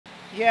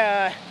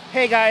Yeah,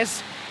 hey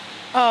guys.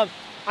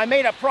 I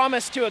made a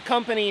promise to a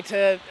company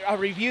to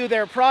review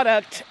their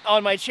product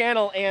on my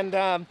channel, and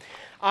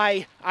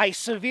I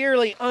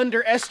severely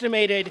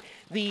underestimated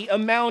the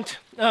amount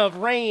of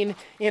rain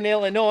in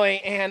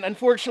Illinois, and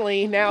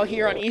unfortunately now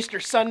here on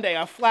Easter Sunday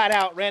I flat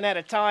out ran out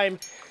of time,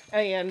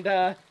 and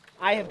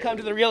I have come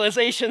to the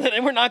realization that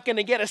we're not going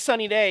to get a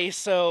sunny day,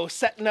 so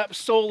setting up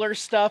solar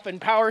stuff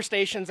and power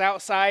stations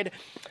outside.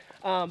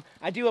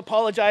 I do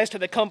apologize to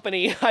the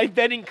company. I've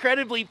been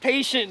incredibly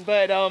patient,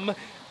 but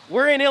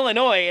we're in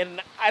Illinois,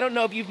 and I don't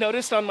know if you've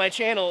noticed on my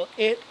channel,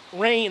 it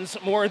rains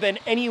more than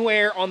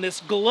anywhere on this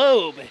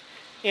globe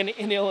in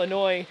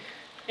Illinois.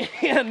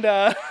 And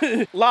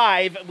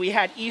live, we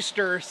had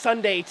Easter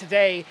Sunday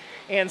today,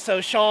 and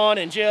so Sean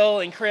and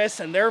Jill and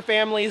Chris and their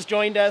families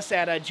joined us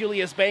at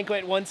Julia's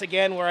Banquet once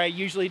again, where I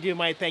usually do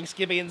my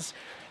Thanksgivings.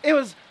 It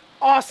was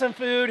awesome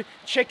food: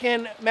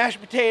 chicken,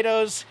 mashed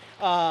potatoes,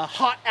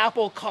 hot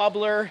apple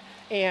cobbler,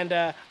 and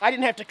I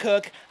didn't have to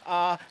cook.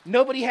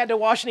 Nobody had to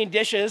wash any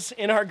dishes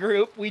in our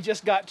group. We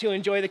just got to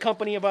enjoy the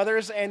company of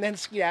others and then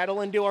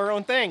skedaddle and do our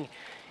own thing.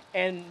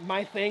 And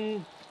my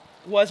thing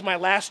was my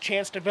last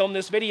chance to film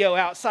this video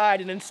outside,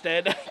 and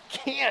instead I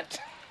can't.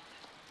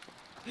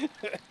 You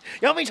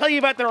want me to tell you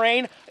about the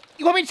rain?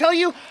 You want me to tell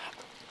you?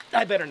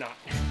 I better not.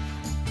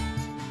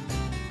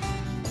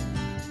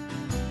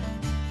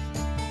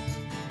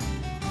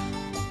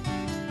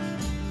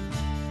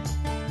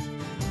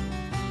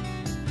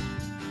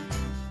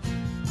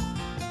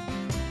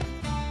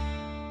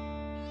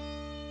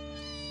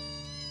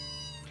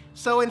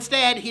 So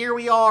instead, here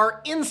we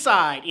are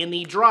inside in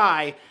the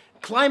dry,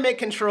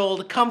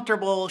 climate-controlled,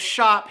 comfortable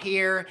shop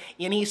here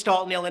in East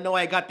Alton, Illinois.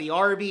 I got the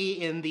RV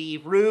in the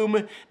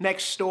room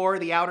next door,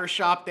 the outer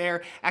shop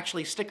there.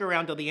 Actually, stick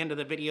around till the end of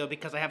the video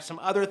because I have some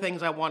other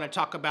things I want to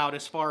talk about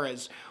as far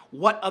as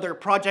what other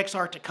projects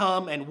are to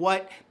come and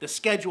what the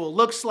schedule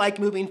looks like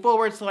moving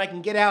forward so I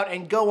can get out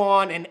and go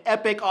on an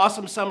epic,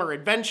 awesome summer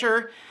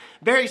adventure.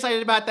 Very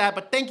excited about that,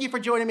 but thank you for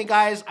joining me,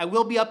 guys. I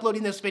will be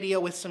uploading this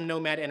video with some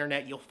Nomad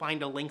internet. You'll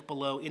find a link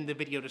below in the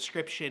video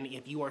description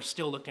if you are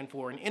still looking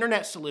for an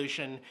internet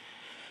solution.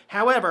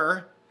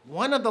 However,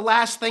 one of the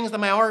last things that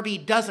my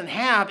RV doesn't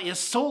have is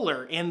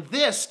solar, and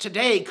this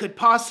today could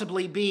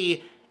possibly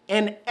be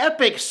an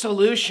epic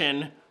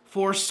solution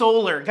for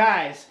solar.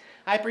 Guys,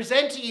 I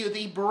present to you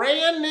the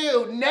brand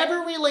new,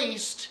 never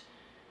released,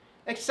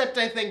 except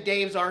I think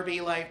Dave's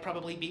RV life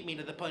probably beat me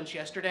to the punch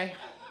yesterday.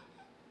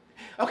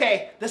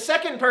 Okay, the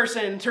second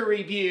person to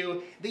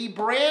review the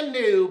brand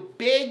new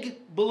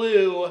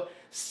BigBlue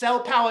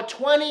CellPowa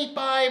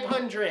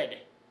 2500.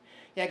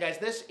 Yeah, guys,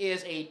 this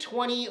is a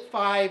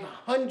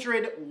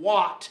 2500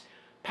 watt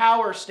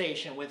power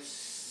station with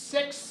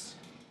 6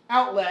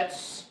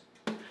 outlets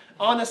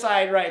on the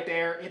side right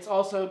there. It's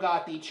also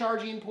got the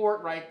charging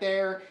port right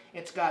there.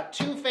 It's got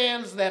 2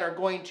 fans that are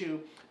going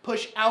to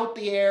push out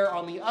the air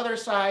on the other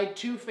side.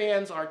 2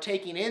 fans are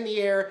taking in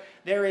the air.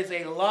 There is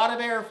a lot of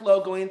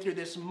airflow going through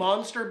this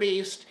monster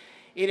beast.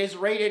 It is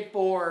rated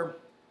for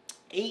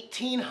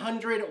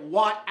 1,800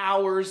 watt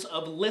hours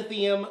of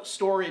lithium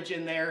storage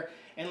in there.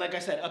 And like I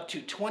said, up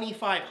to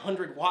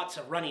 2,500 watts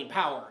of running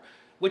power,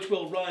 which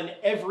will run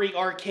every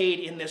arcade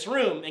in this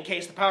room in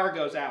case the power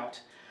goes out.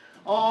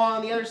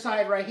 On the other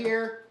side right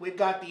here, we've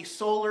got the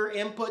solar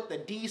input, the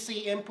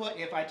DC input.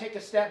 If I take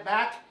a step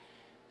back,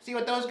 see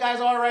what those guys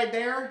are right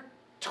there?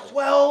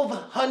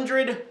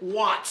 1,200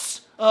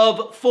 watts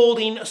of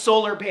folding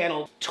solar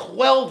panels.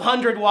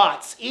 1,200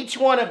 watts. Each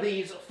one of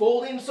these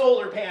folding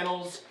solar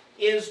panels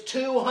is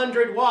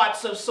 200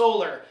 watts of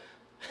solar.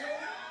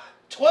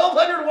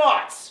 1,200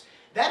 watts.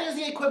 That is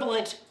the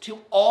equivalent to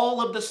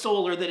all of the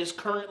solar that is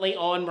currently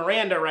on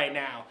Miranda right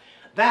now.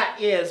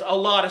 That is a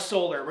lot of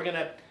solar. We're going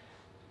to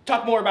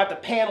talk more about the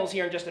panels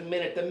here in just a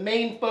minute. The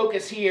main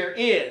focus here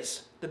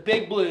is the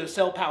BigBlue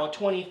CellPowa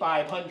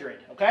 2500,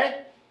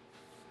 okay?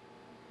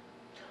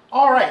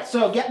 All right,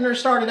 so getting her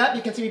started up,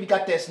 you can see we've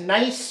got this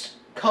nice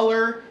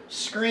color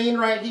screen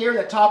right here in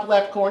the top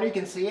left corner. You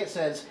can see it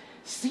says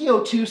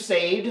CO2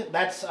 saved.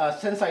 That's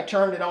since I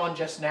turned it on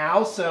just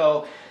now,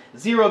 so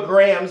 0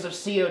 grams of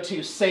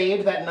CO2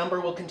 saved. That number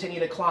will continue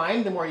to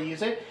climb the more you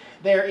use it.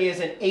 There is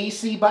an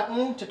AC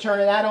button to turn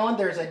that on.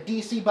 There's a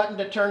DC button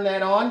to turn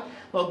that on.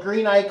 Little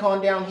green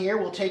icon down here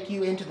will take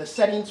you into the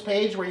settings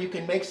page where you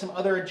can make some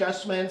other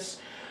adjustments,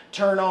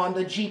 turn on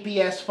the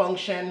GPS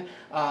function,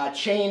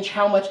 change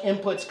how much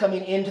input's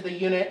coming into the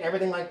unit,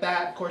 everything like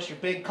that. Of course, your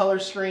big color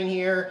screen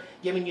here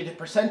giving you the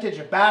percentage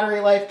of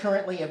battery life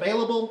currently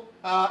available.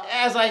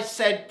 As I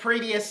said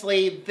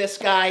previously, this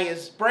guy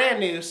is brand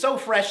new, so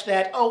fresh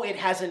that, oh, it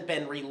hasn't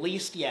been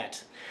released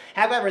yet.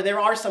 However, there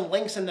are some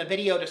links in the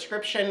video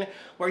description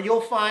where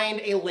you'll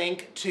find a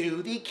link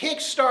to the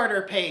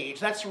Kickstarter page.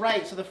 That's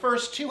right, so the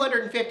first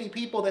 250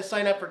 people that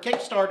sign up for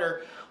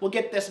Kickstarter will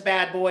get this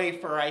bad boy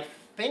for, I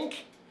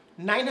think,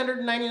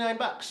 999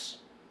 bucks,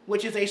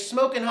 which is a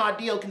smoking hot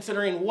deal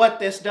considering what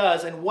this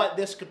does and what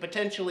this could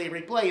potentially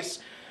replace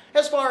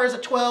as far as a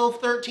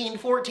 $12,000,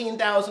 $13,000,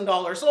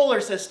 $14,000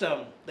 solar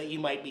system that you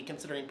might be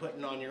considering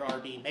putting on your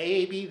RV.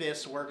 Maybe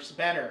this works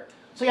better.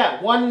 So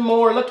yeah, one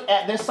more look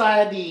at this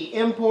side of the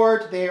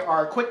import. There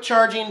are quick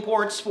charging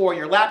ports for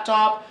your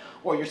laptop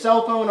or your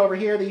cell phone over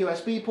here, the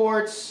USB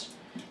ports.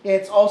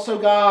 It's also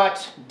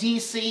got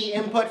DC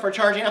input for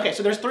charging. Okay,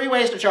 so there's 3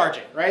 ways to charge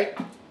it, right?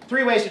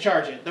 3 ways to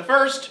charge it. The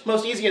first,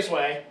 most easiest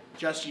way,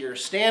 just your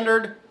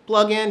standard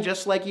plug-in,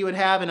 just like you would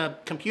have in a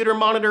computer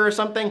monitor or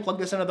something. Plug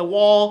this into the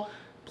wall,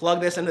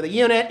 plug this into the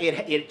unit.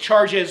 It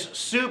charges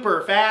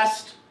super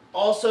fast.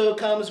 Also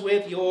comes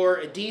with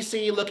your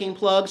DC looking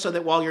plug so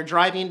that while you're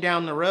driving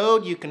down the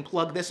road, you can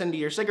plug this into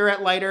your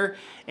cigarette lighter,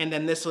 and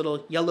then this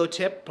little yellow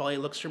tip, probably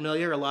looks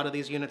familiar, a lot of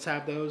these units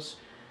have those,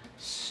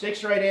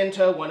 sticks right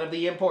into one of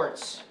the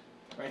imports.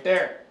 Right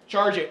there.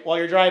 Charge it while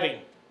you're driving.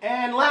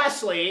 And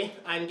lastly,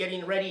 I'm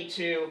getting ready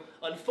to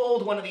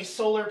unfold one of these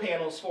solar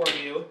panels for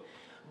you,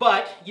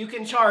 but you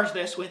can charge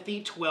this with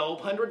the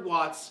 1200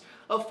 watts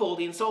of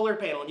folding solar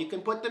panel. You can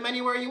put them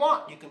anywhere you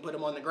want. You can put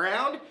them on the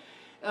ground.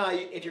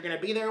 If you're going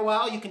to be there a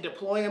while, you can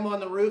deploy them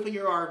on the roof of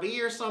your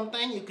RV or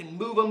something. You can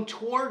move them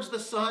towards the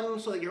sun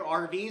so that your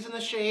RV's in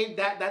the shade,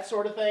 that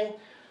sort of thing.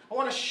 I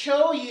want to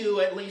show you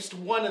at least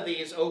one of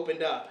these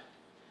opened up.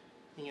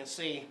 You can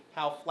see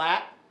how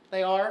flat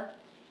they are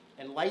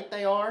and light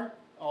they are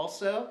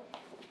also.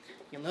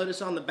 You'll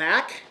notice on the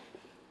back,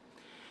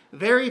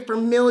 very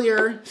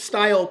familiar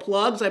style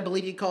plugs. I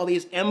believe you call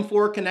these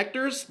M4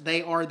 connectors.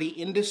 They are the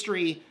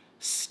industry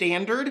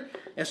standard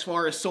as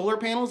far as solar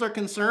panels are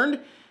concerned.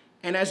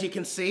 And as you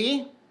can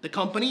see, the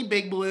company,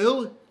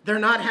 BigBlue, they're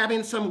not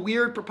having some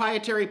weird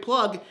proprietary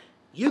plug.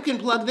 You can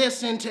plug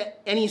this into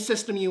any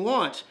system you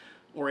want,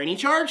 or any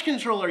charge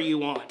controller you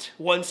want.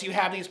 Once you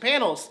have these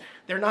panels,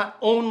 they're not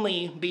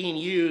only being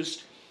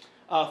used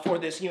for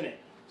this unit.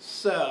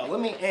 So let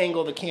me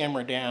angle the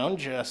camera down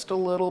just a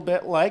little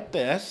bit like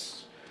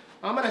this.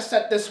 I'm gonna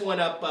set this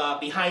one up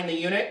behind the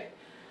unit.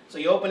 So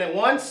you open it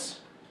once,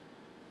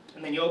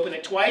 and then you open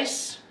it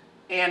twice,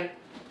 and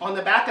on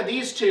the back of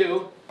these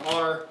two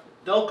are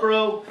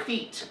Velcro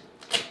feet.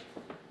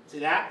 See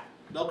that?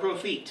 Velcro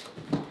feet.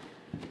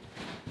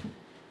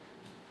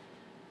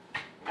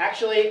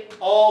 Actually,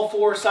 all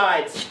 4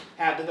 sides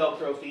have the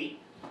Velcro feet.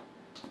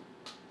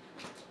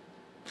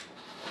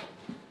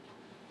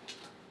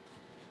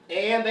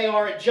 And they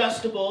are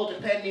adjustable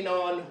depending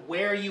on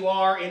where you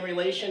are in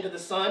relation to the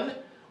sun,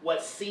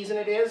 what season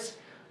it is,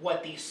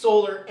 what the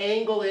solar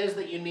angle is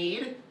that you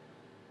need.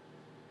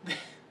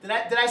 Did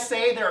I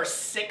say there are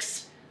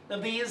 6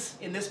 of these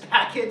in this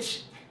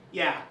package?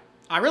 Yeah.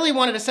 I really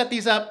wanted to set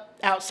these up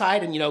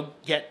outside and, you know,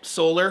 get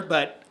solar,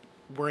 but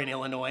we're in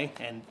Illinois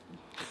and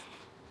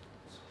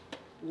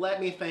let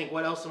me think,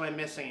 what else am I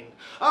missing?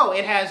 Oh,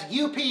 it has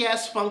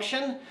UPS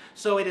function,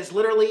 so it is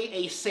literally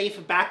a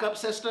safe backup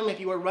system if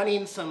you are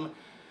running some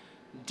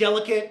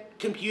delicate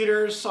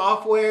computers,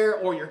 software,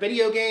 or your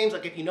video games.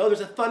 Like if you know there's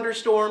a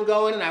thunderstorm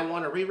going and I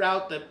want to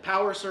reroute the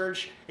power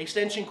surge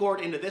extension cord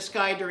into this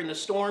guy during the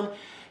storm,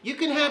 you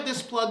can have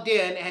this plugged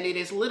in and it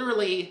is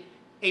literally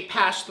a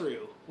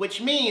pass-through,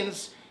 which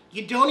means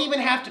you don't even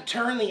have to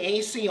turn the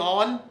AC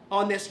on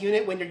this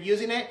unit when you're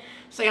using it.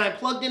 Say I'm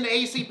plugged into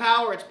AC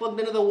power, it's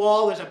plugged into the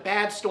wall, there's a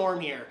bad storm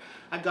here.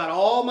 I've got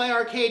all my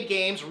arcade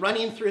games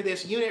running through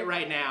this unit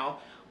right now,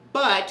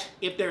 but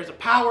if there's a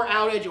power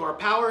outage or a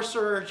power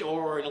surge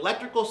or an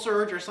electrical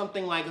surge or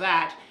something like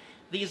that,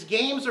 these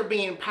games are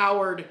being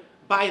powered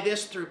by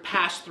this through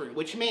pass-through,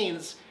 which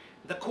means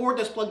the cord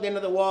that's plugged into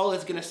the wall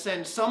is going to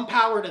send some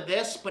power to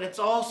this, but it's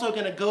also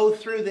going to go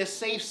through this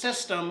safe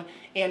system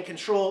and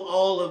control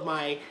all of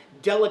my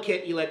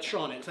delicate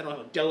electronics. I don't know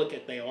how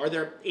delicate they are.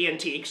 They're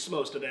antiques,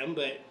 most of them,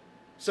 but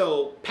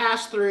so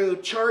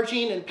pass-through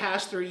charging and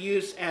pass-through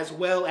use as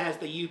well as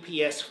the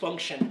UPS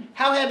function.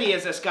 How heavy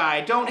is this guy?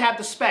 I don't have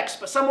the specs,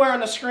 but somewhere on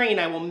the screen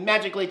I will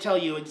magically tell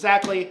you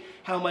exactly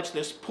how much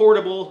this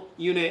portable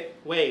unit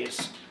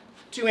weighs.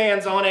 2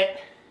 hands on it.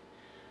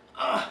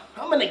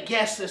 I'm gonna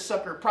guess this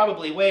sucker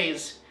probably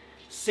weighs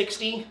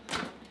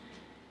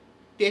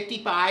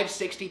 55,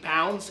 60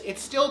 pounds.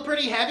 It's still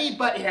pretty heavy,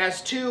 but it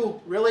has 2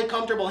 really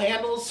comfortable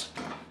handles.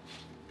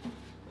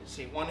 Let's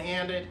see,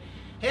 one-handed.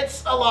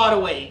 It's a lot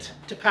of weight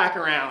to pack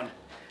around,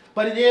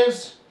 but it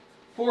is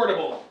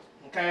portable,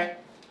 okay?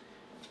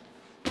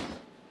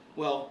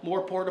 Well,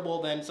 more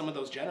portable than some of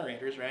those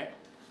generators, right?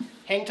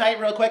 Hang tight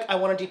real quick. I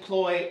want to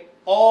deploy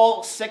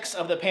all 6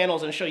 of the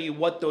panels and show you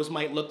what those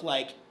might look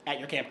like at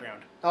your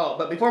campground. Oh,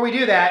 but before we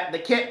do that, the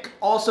kit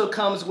also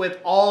comes with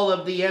all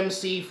of the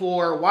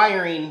MC4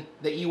 wiring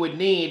that you would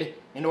need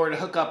in order to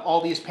hook up all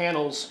these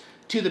panels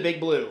to the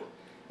BigBlue.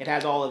 It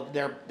has all of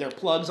their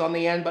plugs on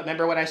the end, but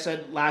remember what I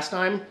said last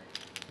time?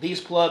 These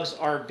plugs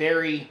are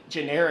very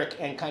generic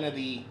and kind of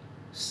the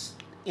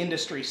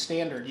industry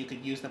standard. You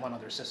could use them on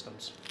other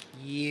systems.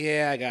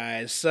 Yeah,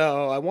 guys,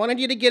 so I wanted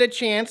you to get a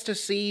chance to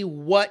see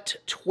what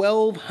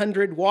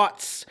 1200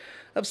 watts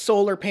of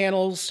solar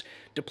panels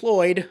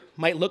deployed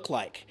might look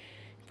like.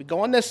 If we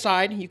go on this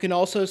side, you can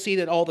also see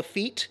that all the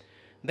feet,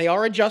 they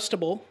are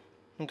adjustable,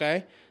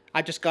 okay?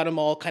 I just got them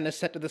all kind of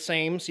set to the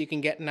same so you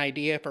can get an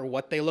idea for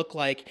what they look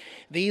like.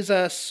 These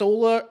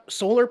CellPowa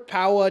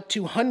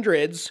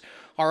 200s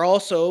are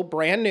also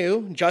brand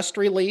new, just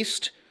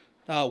released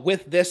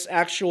with this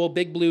actual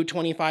BigBlue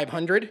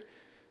 2500.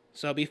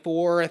 So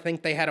before, I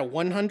think they had a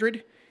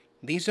 100.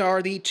 These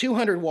are the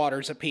 200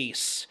 waters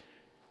apiece.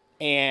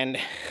 And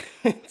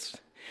it's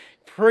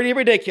pretty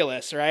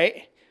ridiculous,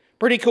 right?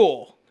 Pretty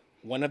cool.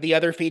 One of the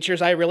other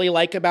features I really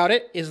like about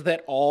it is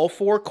that all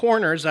four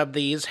corners of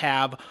these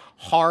have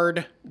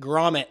hard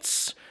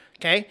grommets,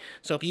 okay?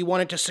 So if you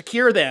wanted to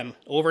secure them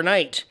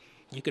overnight,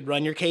 you could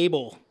run your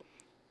cable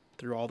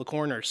through all the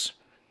corners,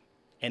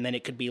 and then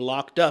it could be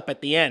locked up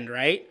at the end,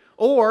 right?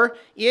 Or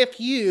if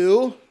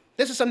you,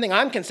 this is something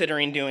I'm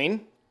considering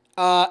doing,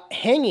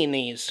 hanging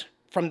these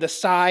from the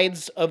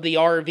sides of the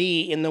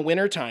RV in the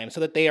wintertime so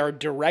that they are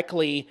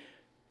directly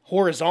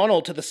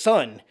horizontal to the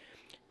sun.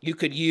 You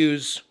could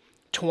use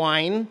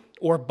twine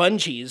or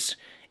bungees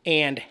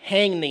and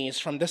hang these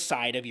from the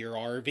side of your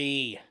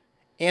RV.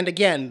 And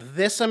again,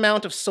 this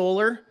amount of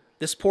solar,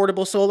 this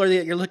portable solar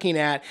that you're looking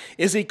at,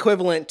 is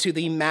equivalent to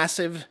the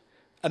massive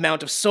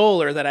amount of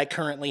solar that I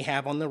currently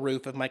have on the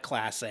roof of my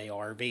Class A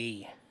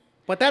RV.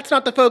 But that's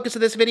not the focus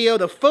of this video.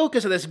 The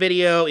focus of this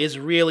video is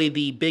really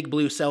the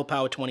BigBlue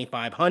CellPowa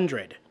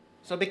 2500.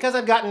 So because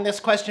I've gotten this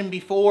question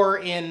before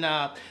in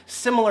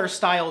similar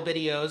style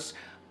videos,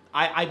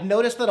 I've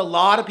noticed that a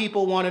lot of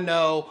people want to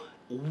know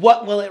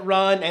what will it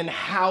run and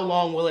how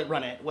long will it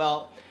run it.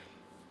 Well,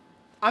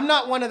 I'm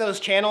not one of those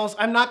channels.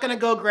 I'm not going to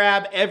go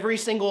grab every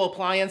single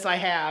appliance I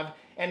have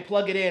and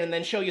plug it in and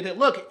then show you that,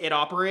 look, it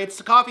operates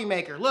a coffee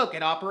maker. Look,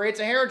 it operates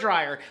a hair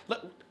dryer.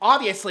 Look,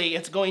 obviously,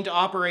 it's going to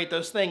operate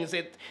those things.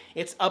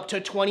 It's up to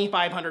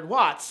 2,500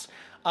 watts.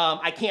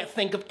 I can't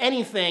think of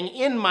anything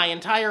in my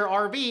entire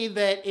RV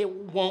that it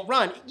won't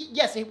run.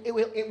 Yes,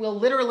 it will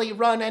literally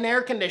run an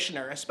air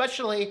conditioner,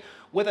 especially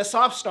with a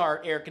soft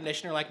start air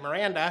conditioner like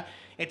Miranda.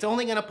 It's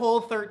only going to pull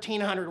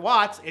 1,300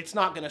 watts. It's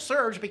not going to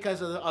surge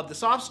because of the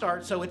soft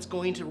start, so it's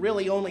going to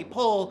really only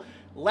pull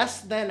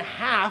less than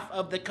half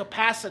of the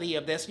capacity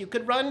of this. You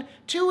could run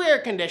 2 air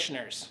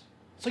conditioners.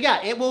 So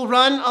yeah, it will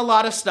run a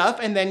lot of stuff,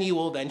 and then you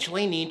will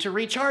eventually need to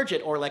recharge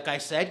it. Or like I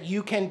said,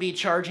 you can be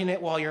charging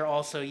it while you're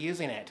also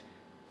using it.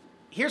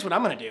 Here's what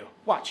I'm going to do.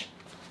 Watch.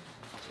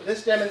 For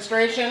this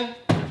demonstration,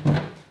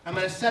 I'm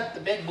going to set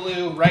the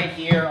BigBlue right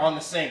here on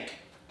the sink.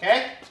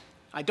 Okay?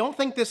 I don't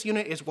think this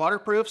unit is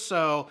waterproof,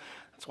 so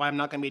that's why I'm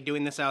not going to be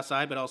doing this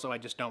outside, but also I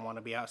just don't want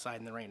to be outside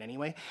in the rain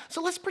anyway.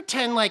 So let's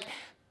pretend like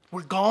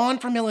we're gone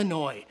from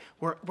Illinois.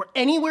 We're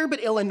anywhere but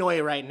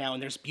Illinois right now,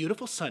 and there's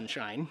beautiful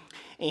sunshine.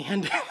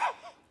 And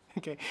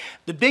okay,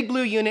 the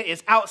BigBlue unit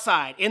is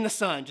outside in the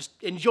sun, just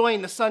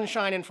enjoying the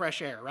sunshine and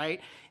fresh air,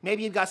 right?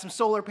 Maybe you've got some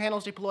solar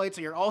panels deployed,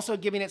 so you're also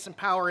giving it some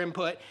power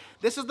input.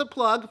 This is the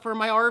plug for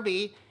my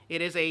RV.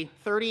 It is a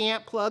 30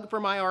 amp plug for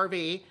my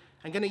RV.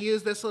 I'm going to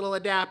use this little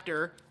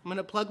adapter. I'm going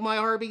to plug my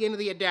RV into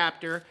the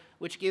adapter,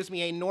 which gives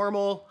me a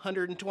normal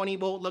 120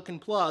 volt looking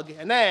plug.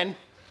 And then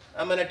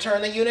I'm going to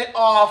turn the unit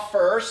off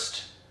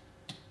first.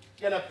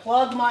 Going to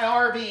plug my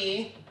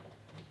RV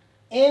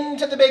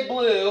into the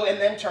BigBlue and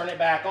then turn it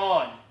back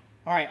on.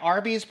 All right,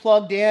 RV is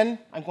plugged in.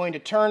 I'm going to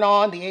turn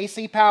on the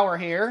AC power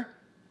here.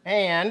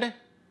 And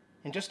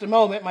in just a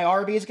moment, my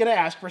RV is going to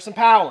ask for some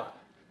power.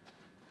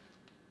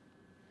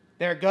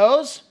 There it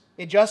goes.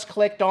 It just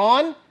clicked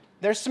on.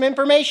 There's some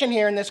information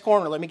here in this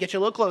corner. Let me get you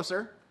a little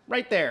closer.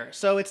 Right there.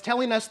 So it's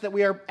telling us that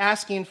we are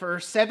asking for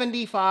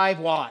 75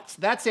 watts.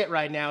 That's it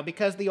right now.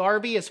 Because the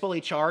RV is fully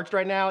charged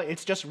right now,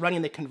 it's just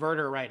running the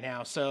converter right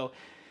now. So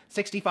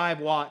 65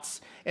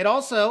 watts. It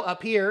also,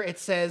 up here, it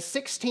says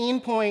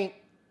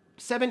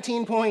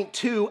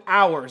 17.2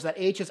 hours. That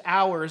H is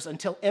hours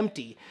until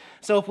empty.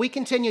 So if we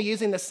continue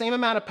using the same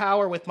amount of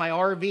power with my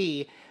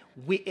RV,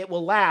 it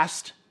will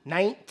last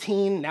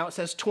 19, now it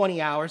says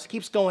 20 hours. It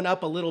keeps going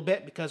up a little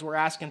bit because we're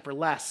asking for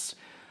less.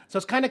 So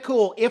it's kind of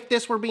cool. If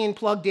this were being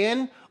plugged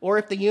in, or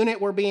if the unit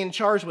were being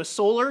charged with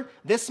solar,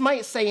 this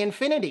might say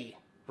infinity,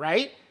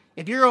 right?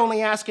 If you're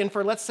only asking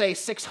for, let's say,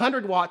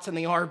 600 watts in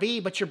the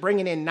RV, but you're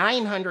bringing in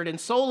 900 in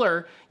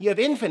solar, you have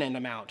infinite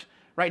amount.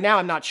 Right now,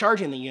 I'm not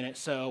charging the unit,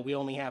 so we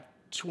only have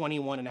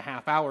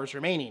 21.5 hours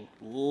remaining.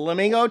 Let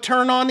me go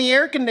turn on the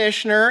air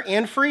conditioner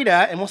in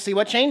Frida, and we'll see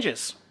what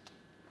changes.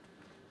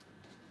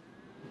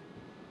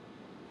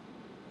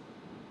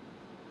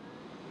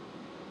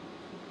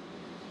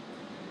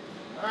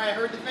 All right, I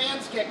heard the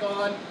fans kick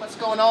on. What's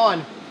going on?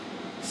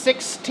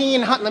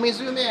 1600, let me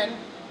zoom in.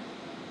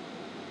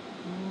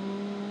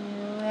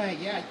 All right,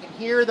 yeah, I can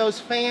hear those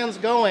fans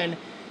going.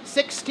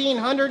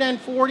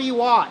 1640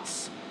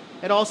 watts.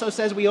 It also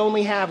says we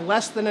only have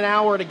less than an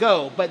hour to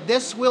go, but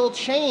this will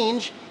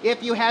change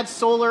if you had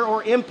solar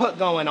or input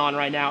going on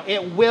right now.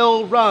 It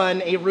will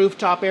run a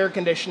rooftop air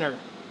conditioner.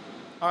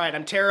 All right,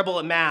 I'm terrible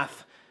at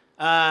math.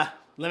 Let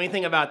me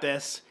think about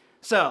this.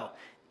 So,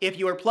 if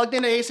you are plugged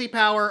into AC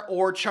power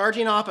or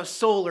charging off of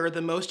solar,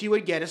 the most you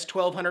would get is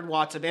 1,200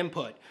 watts of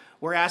input.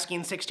 We're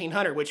asking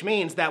 1,600, which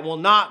means that will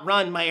not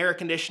run my air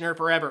conditioner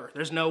forever.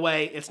 There's no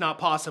way, it's not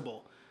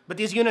possible. But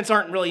these units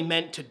aren't really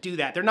meant to do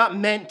that. They're not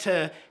meant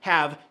to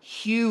have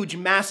huge,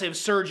 massive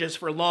surges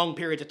for long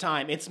periods of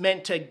time. It's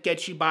meant to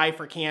get you by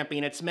for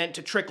camping. It's meant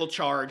to trickle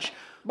charge.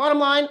 Bottom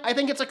line, I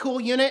think it's a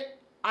cool unit.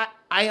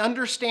 I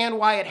understand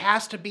why it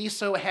has to be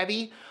so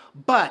heavy,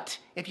 but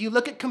if you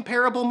look at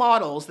comparable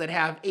models that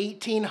have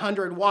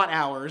 1,800 watt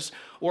hours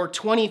or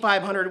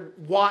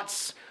 2,500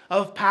 watts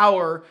of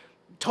power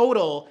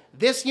total,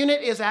 this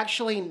unit is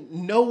actually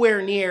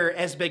nowhere near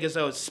as big as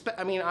those.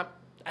 I mean,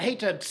 I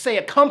hate to say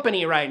a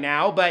company right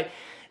now, but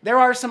there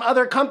are some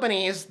other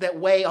companies that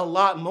weigh a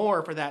lot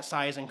more for that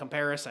size in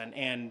comparison,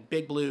 and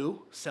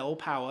BigBlue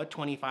CellPowa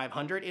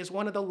 2500 is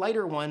one of the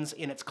lighter ones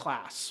in its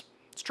class.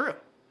 It's true.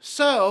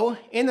 So,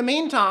 in the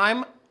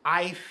meantime,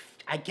 I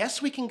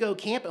guess we can go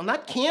camping. Well,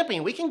 not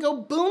camping, we can go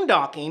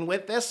boondocking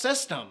with this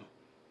system.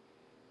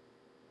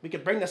 We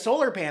could bring the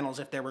solar panels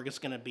if there were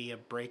just gonna be a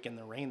break in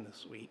the rain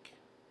this week.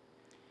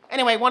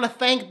 Anyway, I want to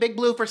thank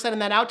BigBlue for sending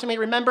that out to me.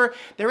 Remember,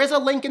 there is a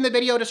link in the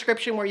video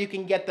description where you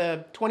can get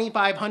the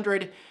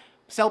 2500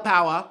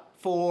 CellPowa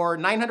for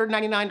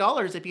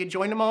 $999 if you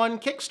join them on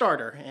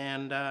Kickstarter.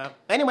 And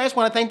anyway, I just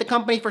want to thank the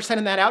company for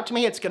sending that out to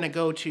me. It's going to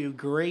go to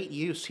great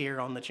use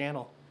here on the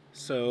channel.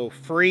 So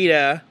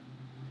Frida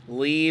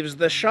leaves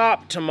the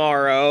shop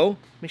tomorrow.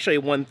 Let me show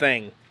you one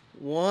thing.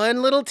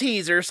 One little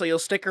teaser so you'll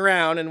stick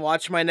around and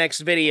watch my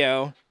next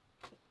video.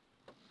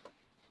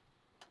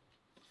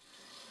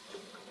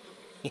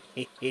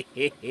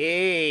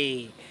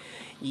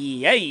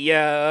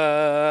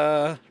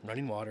 Yeah.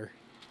 Running water.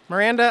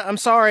 Miranda, I'm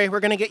sorry. We're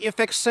gonna get you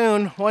fixed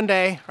soon. One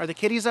day. Are the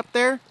kitties up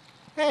there?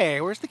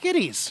 Hey, where's the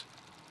kitties?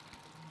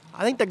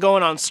 I think they're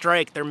going on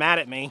strike. They're mad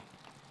at me.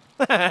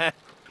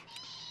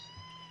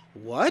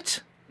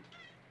 What?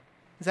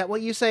 Is that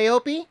what you say,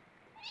 Opie?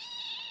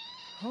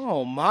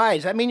 Oh my,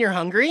 does that mean you're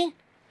hungry?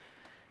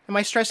 Am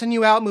I stressing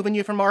you out, moving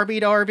you from RV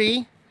to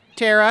RV?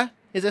 Tara,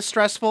 is this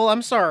stressful?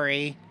 I'm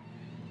sorry.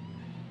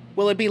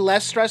 Will it be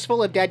less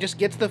stressful if Dad just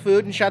gets the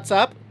food and shuts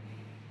up?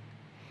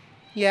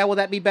 Yeah, will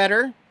that be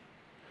better?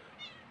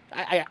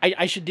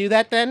 I should do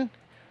that then?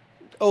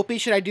 Opie,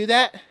 should I do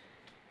that?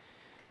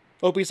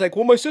 Opie's like,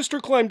 well, my sister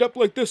climbed up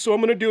like this, so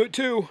I'm gonna do it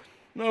too.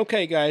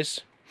 Okay,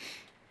 guys.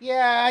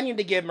 Yeah, I need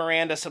to give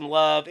Miranda some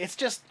love.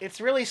 It's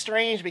really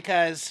strange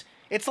because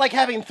it's like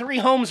having 3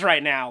 homes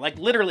right now. Like,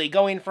 literally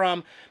going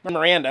from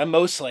Miranda,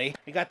 mostly.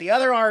 You got the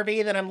other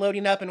RV that I'm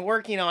loading up and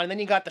working on, and then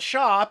you got the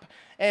shop.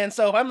 And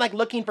so if I'm, like,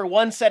 looking for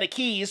one set of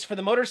keys for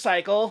the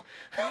motorcycle,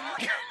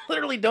 I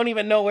literally don't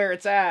even know where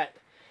it's at.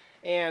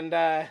 And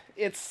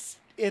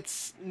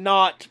it's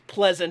not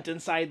pleasant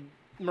inside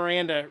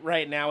Miranda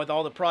right now with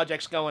all the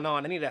projects going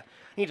on. I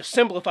need to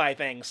simplify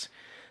things.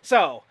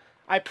 So,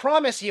 I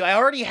promise you, I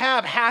already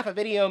have half a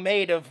video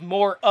made of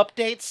more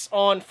updates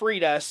on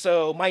Frida,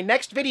 so my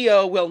next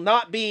video will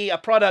not be a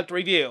product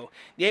review.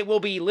 It will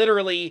be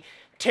literally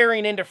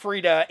tearing into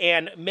Frida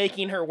and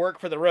making her work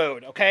for the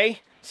road, okay?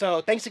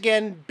 So thanks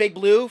again,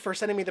 BigBlue, for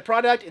sending me the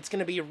product. It's going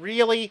to be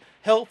really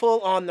helpful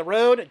on the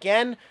road.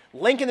 Again,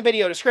 link in the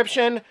video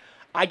description.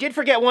 I did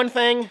forget one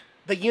thing.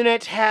 The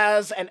unit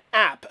has an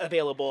app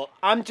available.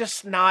 I'm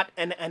just not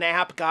an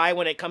app guy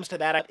when it comes to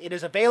that. It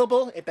is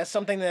available if that's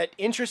something that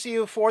interests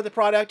you for the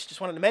product. Just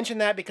wanted to mention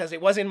that because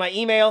it was in my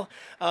email.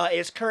 It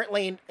is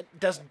currently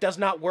does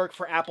not work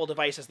for Apple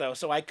devices though,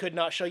 so I could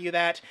not show you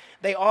that.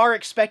 They are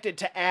expected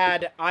to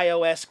add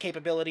iOS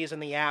capabilities in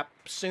the app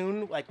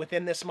soon, like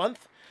within this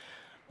month.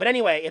 But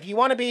anyway, if you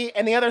want to be,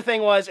 and the other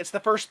thing was, it's the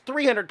first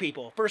 300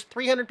 people. First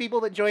 300 people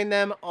that join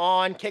them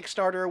on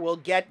Kickstarter will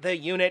get the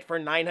unit for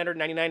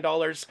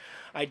 $999.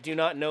 I do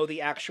not know the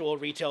actual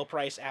retail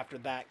price after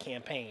that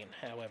campaign,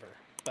 however.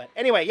 But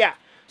anyway, yeah.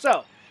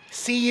 So,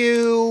 see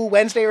you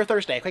Wednesday or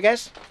Thursday. Okay,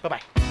 guys?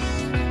 Bye-bye.